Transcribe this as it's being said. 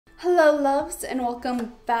Hello loves and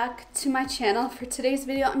welcome back to my channel. For today's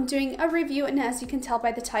video I'm doing a review, and as you can tell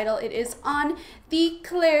by the title, it is on the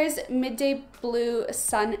Klairs Midday Blue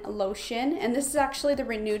Sun Lotion, and this is actually the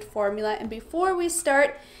renewed formula. And before we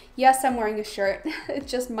start, yes, I'm wearing a shirt. It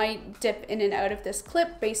just might dip in and out of this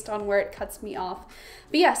clip based on where it cuts me off.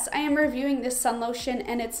 But yes, I am reviewing this sun lotion,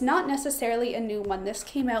 and it's not necessarily a new one. This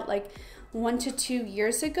came out like 1 to 2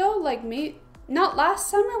 years ago, like maybe not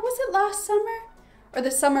last summer. Was it last summer? Or the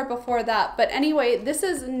summer before that. But anyway, this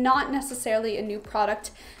is not necessarily a new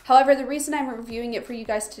product. However, the reason I'm reviewing it for you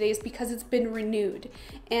guys today is because it's been renewed.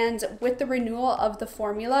 And with the renewal of the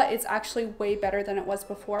formula, it's actually way better than it was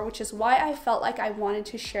before, which is why I felt like I wanted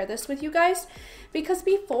to share this with you guys. Because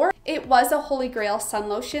before, it was a holy grail sun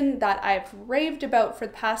lotion that I've raved about for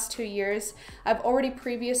the past 2 years. I've already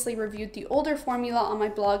previously reviewed the older formula on my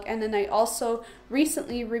blog, and then I also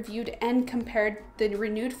recently reviewed and compared the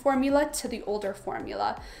renewed formula to the older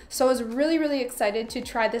formula. So I was really excited to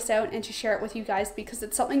try this out and to share it with you guys because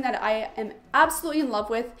it's something that I am absolutely in love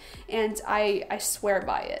with, and I swear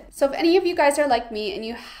by it. So if any of you guys are like me and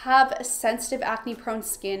you have sensitive acne prone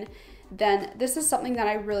skin, then this is something that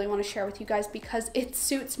I really want to share with you guys because it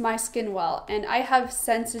suits my skin well. And I have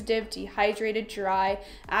sensitive, dehydrated, dry,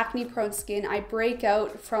 acne prone skin. I break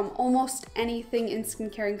out from almost anything in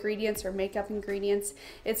skincare ingredients or makeup ingredients.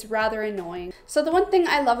 It's rather annoying. So the one thing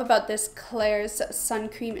I love about this Klairs sun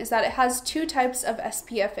cream is that it has 2 types of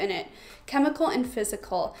SPF in it, chemical and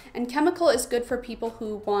physical. And chemical is good for people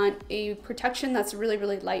who want a protection that's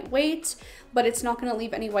really lightweight, but it's not going to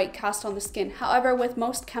leave any white cast on the skin. However, with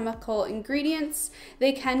most chemical ingredients,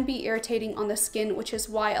 they can be irritating on the skin, which is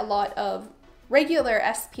why a lot of regular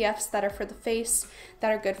SPFs that are for the face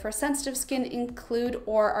that are good for sensitive skin include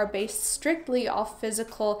or are based strictly off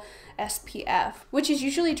physical SPF, which is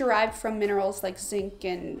usually derived from minerals like zinc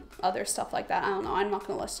and other stuff like that. I don't know, I'm not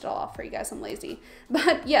going to list it all off for you guys, I'm lazy.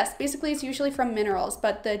 But yes, basically it's usually from minerals.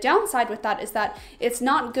 But the downside with that is that it's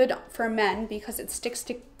not good for men because it sticks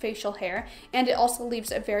to facial hair, and it also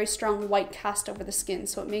leaves a very strong white cast over the skin,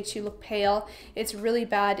 so it makes you look pale. It's really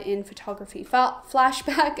bad in photography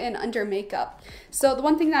flashback and under makeup. So the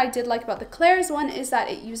one thing that I did like about the Klairs one is that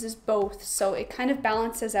it uses both, so it kind of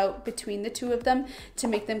balances out between the two of them to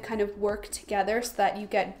make them kind of work together so that you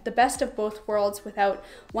get the best of both worlds without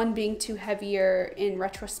one being too heavier in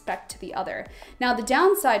retrospect to the other. Now the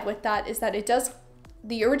downside with that is that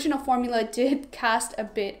the original formula did cast a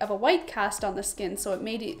bit of a white cast on the skin, so it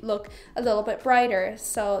made it look a little bit brighter.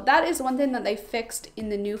 So that is one thing that they fixed in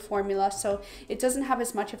the new formula, so it doesn't have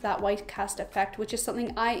as much of that white cast effect, which is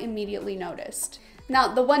something I immediately noticed.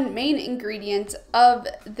 Now, the one main ingredient of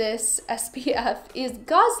this SPF is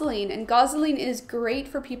gossaline, and gossaline is great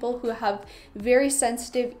for people who have very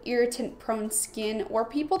sensitive, irritant-prone skin, or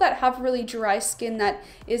people that have really dry skin that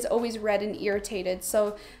is always red and irritated.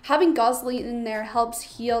 So having gossaline in there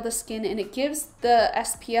helps heal the skin, and it gives the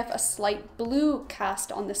SPF a slight blue cast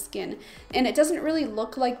on the skin. And it doesn't really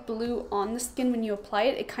look like blue on the skin when you apply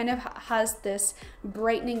it. It kind of has this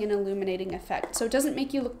brightening and illuminating effect. So it doesn't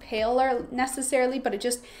make you look paler necessarily, but it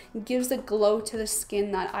just gives a glow to the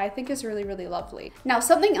skin that I think is really lovely. Now,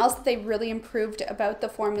 something else that they really improved about the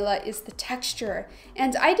formula is the texture.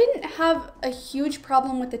 And I didn't have a huge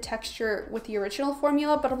problem with the texture with the original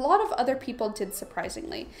formula, but a lot of other people did,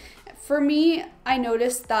 surprisingly. For me, I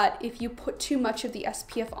noticed that if you put too much of the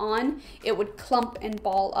SPF on, it would clump and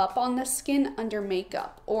ball up on the skin under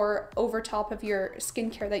makeup or over top of your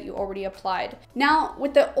skincare that you already applied. Now,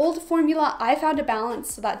 with the old formula, I found a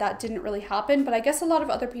balance so that that didn't really happen, but I guess a lot of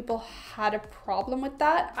other people had a problem with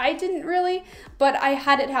that. I didn't really, but I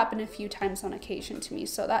had it happen a few times on occasion to me,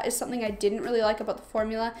 so that is something I didn't really like about the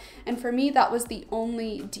formula, and for me, that was the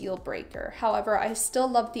only deal breaker. However, I still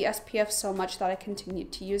loved the SPF so much that I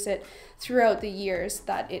continued to use it throughout the years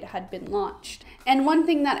that it had been launched. And one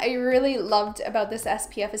thing that I really loved about this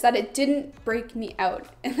SPF is that it didn't break me out,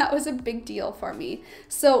 and that was a big deal for me.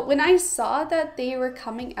 So when I saw that they were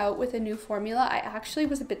coming out with a new formula, I actually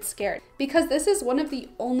was a bit scared because this is one of the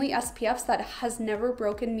only SPFs that has never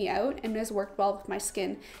broken me out and has worked well with my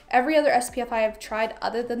skin. Every other SPF I have tried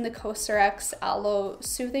other than the Cosrx Aloe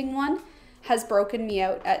Soothing one has broken me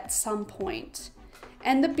out at some point.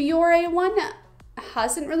 And the Biore one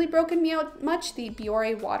hasn't really broken me out much, the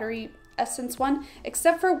Biore Watery Essence one,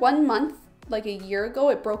 except for 1 month, like a year ago,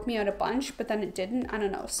 it broke me out a bunch, but then it didn't. I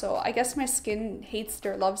don't know. So I guess my skin hates it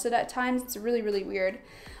or loves it at times. It's really weird.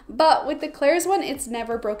 But with the Klairs one, it's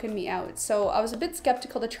never broken me out. So I was a bit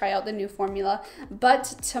skeptical to try out the new formula, but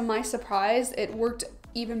to my surprise, it worked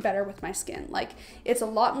even better with my skin. Like, it's a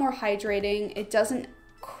lot more hydrating. It doesn't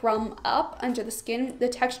crumb up under the skin. The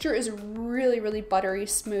texture is really buttery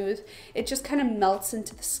smooth. It just kind of melts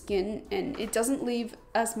into the skin and it doesn't leave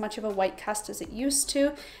as much of a white cast as it used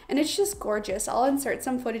to, and it's just gorgeous. I'll insert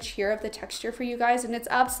some footage here of the texture for you guys, and it's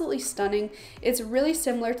absolutely stunning. It's really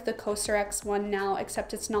similar to the Cosrx one now,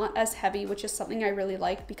 except it's not as heavy, which is something I really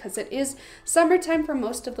like because it is summertime for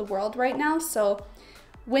most of the world right now. So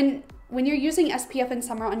when you're using SPF in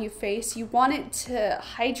summer on your face, you want it to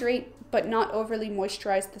hydrate but not overly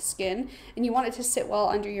moisturize the skin, and you want it to sit well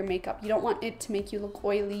under your makeup. You don't want it to make you look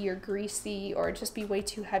oily or greasy or just be way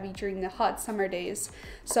too heavy during the hot summer days.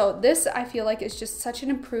 So this, I feel like, is just such an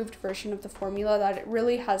improved version of the formula that it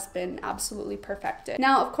really has been absolutely perfected.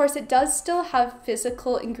 Now, of course, it does still have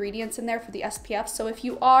physical ingredients in there for the SPF, so if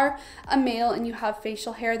you are a male and you have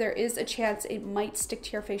facial hair, there is a chance it might stick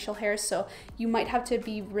to your facial hair, so you might have to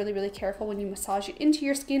be really careful when you massage it into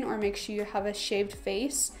your skin, or make sure you have a shaved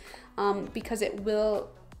face. Because it will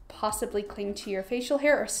possibly cling to your facial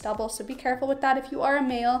hair or stubble, so be careful with that. If you are a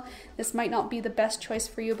male, this might not be the best choice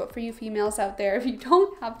for you, but for you females out there, if you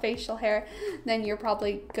don't have facial hair, then you're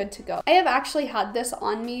probably good to go. I have actually had this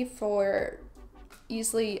on me for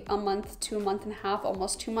easily a month to a month and a half,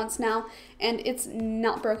 almost 2 months now, and it's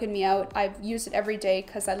not broken me out. I've used it every day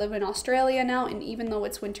because I live in Australia now, and even though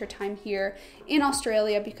it's winter time here in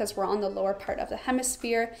Australia, because we're on the lower part of the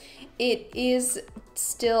hemisphere, it is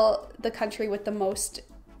still the country with the most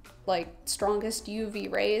strongest UV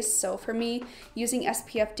rays. So for me, using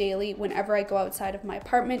SPF daily whenever I go outside of my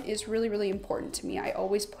apartment is really important to me. I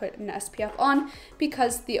always put an SPF on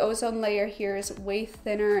because the ozone layer here is way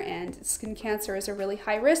thinner and skin cancer is a really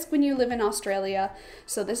high risk when you live in Australia.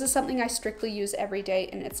 So this is something I strictly use every day,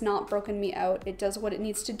 and it's not broken me out. It does what it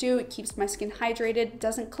needs to do. It keeps my skin hydrated,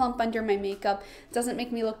 doesn't clump under my makeup, doesn't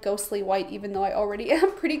make me look ghostly white, even though I already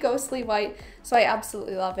am pretty ghostly white. So I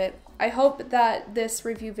absolutely love it. I hope that this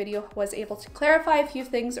review video was able to clarify a few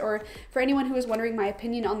things, or for anyone who was wondering my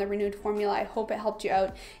opinion on the renewed formula, I hope it helped you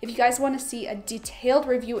out. If you guys want to see a detailed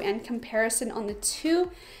review and comparison on the two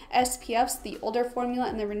SPFs, the older formula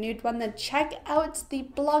and the renewed one, then check out the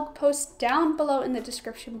blog post down below in the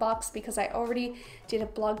description box, because I already did a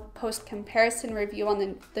blog post comparison review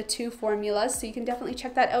on the two formulas, so you can definitely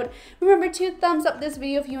check that out. Remember to thumbs up this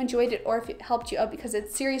video if you enjoyed it or if it helped you out, because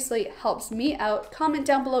it seriously helps me out. Comment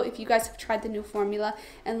down below if you guys have tried the new formula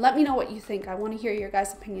and let me know what you think. I want to hear your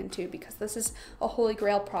guys' opinion too, because this is a holy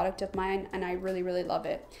grail product of mine and I really love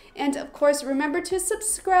it. And of course, remember to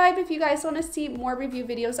subscribe if you guys want to see more review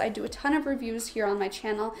videos. I do a ton of reviews here on my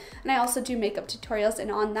channel, and I also do makeup tutorials. And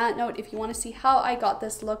on that note, if you want to see how I got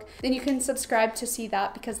this look, then you can subscribe to see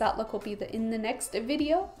that, because that look will be in the next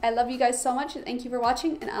video. I love you guys so much, and thank you for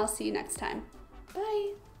watching, and I'll see you next time.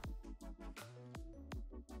 Bye!